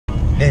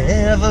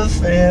Never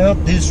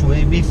felt this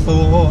way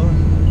before,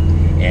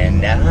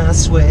 and I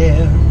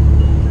swear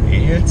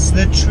it's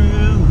the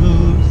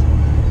truth,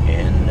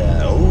 and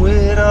I owe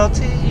it all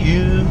to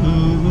you.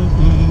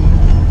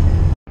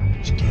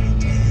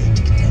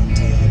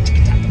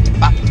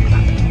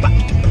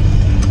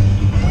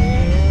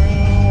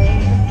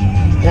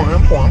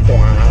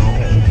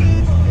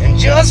 And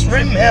just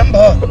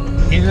remember,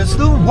 here's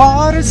the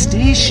water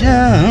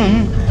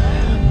station,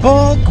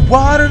 bulk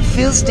water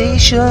fill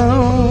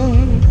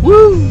station.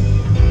 Woo!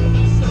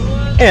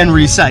 And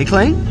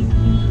recycling.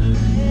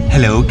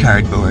 Hello,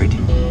 cardboard.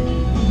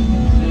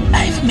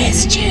 I've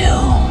missed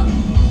you.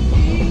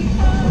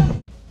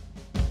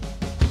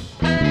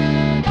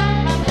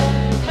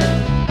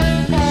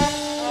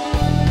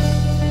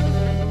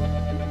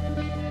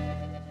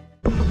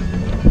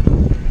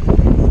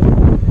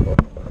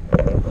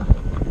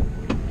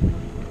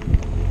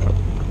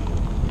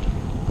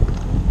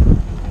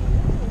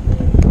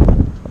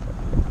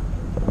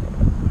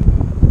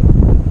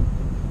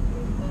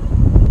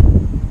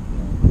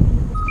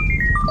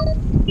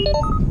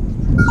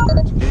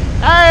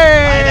 Hey!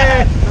 I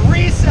had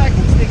 3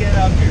 seconds to get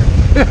up here.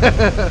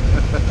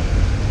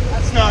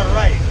 That's not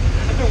right.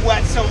 I've been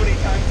wet so many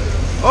times.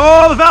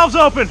 Oh, the valve's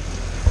open.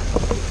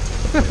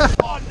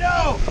 Oh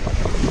no!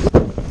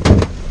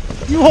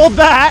 You hold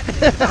that.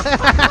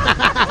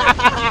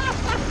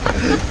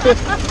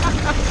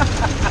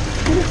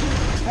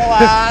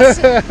 Class.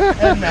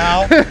 And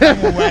now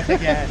I'm wet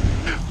again.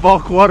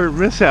 Bulk water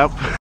mishap.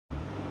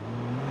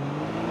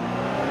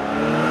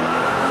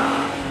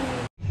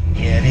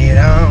 Get it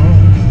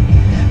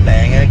on,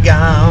 bang it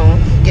gone,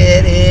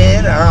 get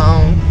it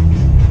on.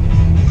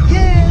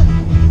 Yeah.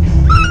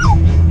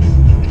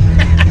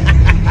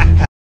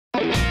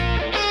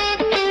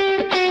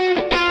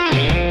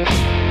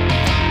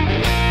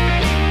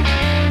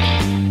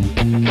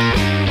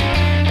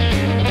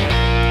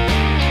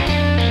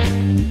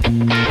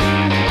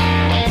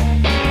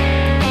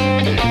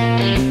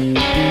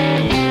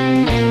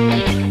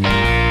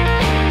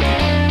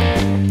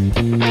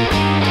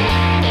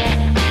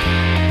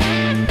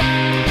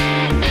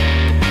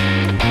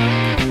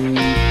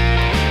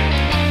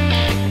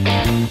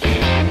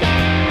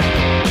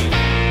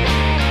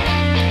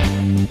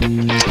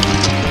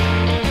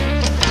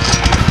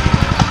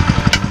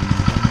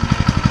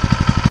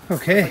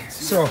 Okay,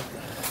 so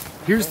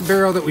here's the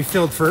barrel that we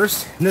filled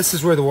first, and this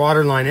is where the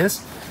water line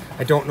is.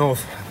 I don't know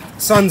if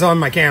the sun's on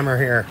my camera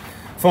here,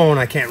 phone,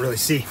 I can't really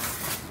see.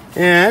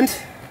 And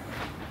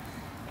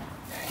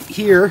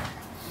here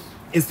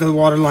is the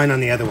water line on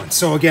the other one.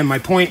 So again, my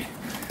point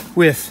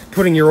with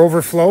putting your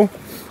overflow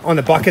on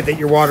the bucket that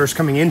your water is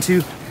coming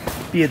into,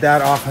 be it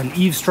that off an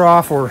eaves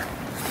trough or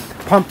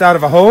pumped out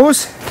of a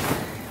hose,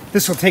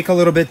 this will take a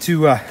little bit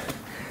to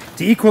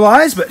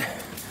equalize, but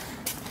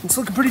it's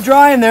looking pretty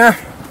dry in there.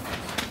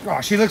 Oh,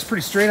 she looks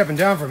pretty straight up and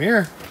down from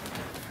here.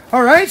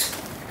 All right,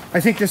 I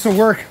think this will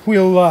work.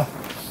 We'll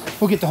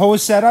get the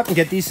hose set up and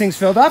get these things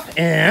filled up,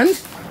 and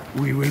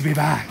we will be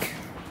back.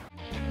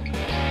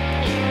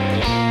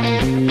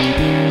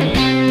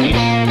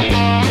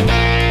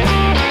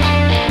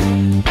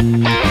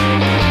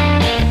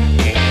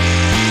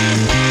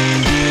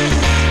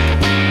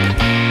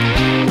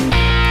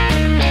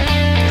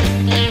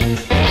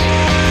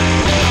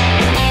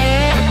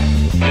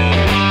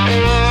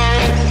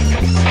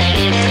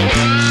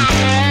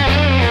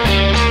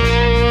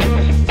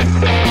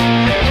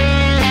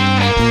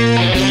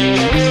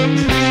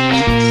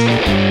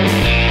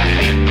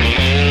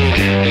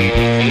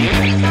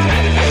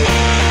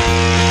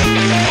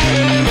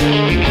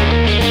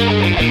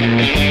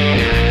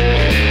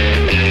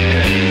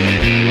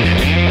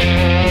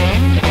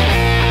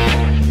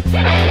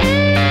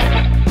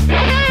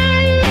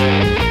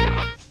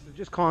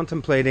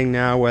 Contemplating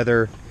now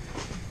whether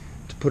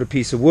to put a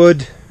piece of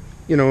wood,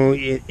 you know,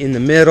 in the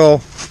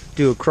middle,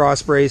 do a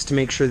cross brace to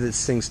make sure that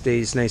this thing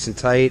stays nice and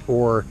tight,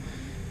 or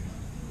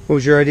what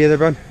was your idea there,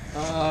 bud?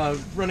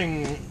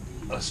 Running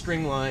a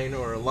string line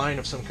or a line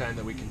of some kind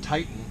that we can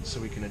tighten so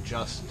we can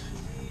adjust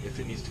if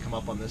it needs to come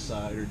up on this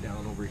side or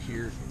down over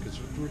here, because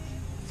we're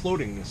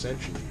floating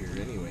essentially here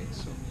anyway.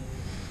 So,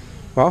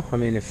 well, I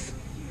mean, if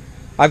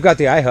I've got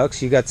the eye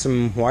hooks, you got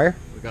some wire?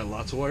 We got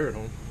lots of wire at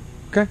home.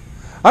 Okay.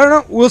 I don't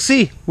know. We'll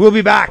see. We'll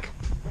be back.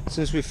 As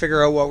soon as we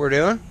figure out what we're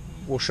doing,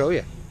 we'll show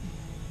you.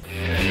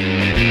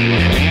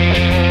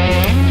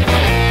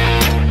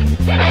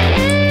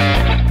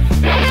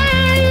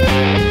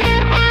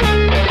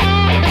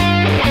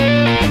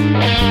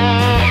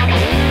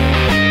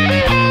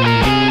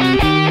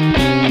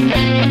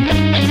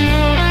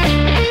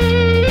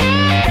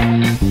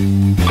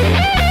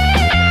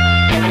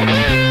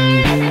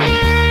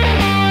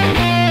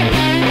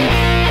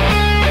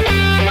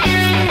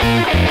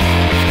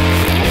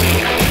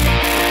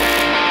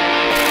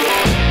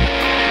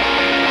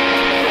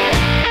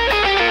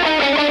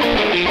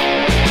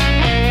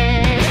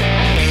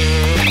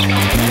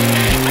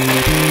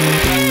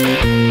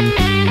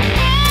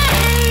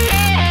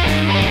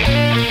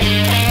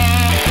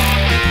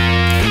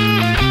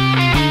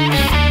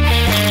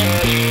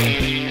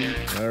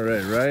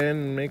 right,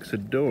 Ryan makes a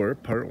door,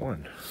 part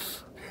 1.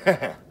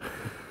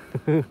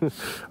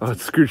 Oh,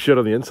 it's screwed shut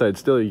on the inside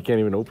still. You can't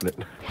even open it.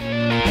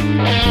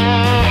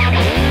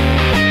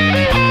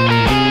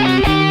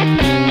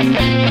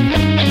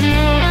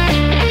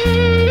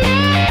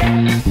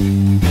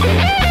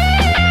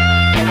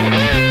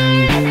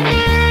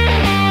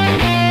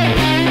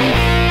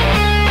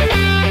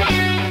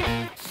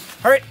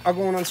 All right, I'll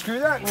go and unscrew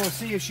that and we'll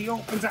see if she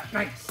opens up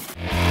nice.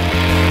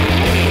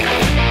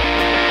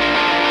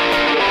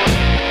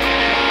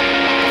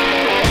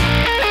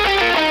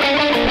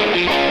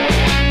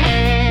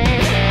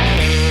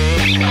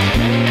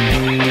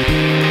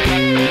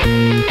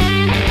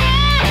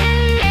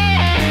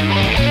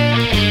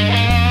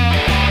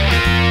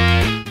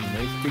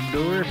 Nice big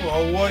door.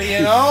 Well, what do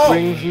you know?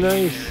 Springs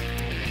nice.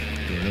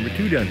 Door number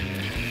 2 done.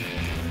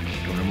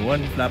 Door number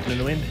 1 flapping in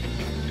the wind.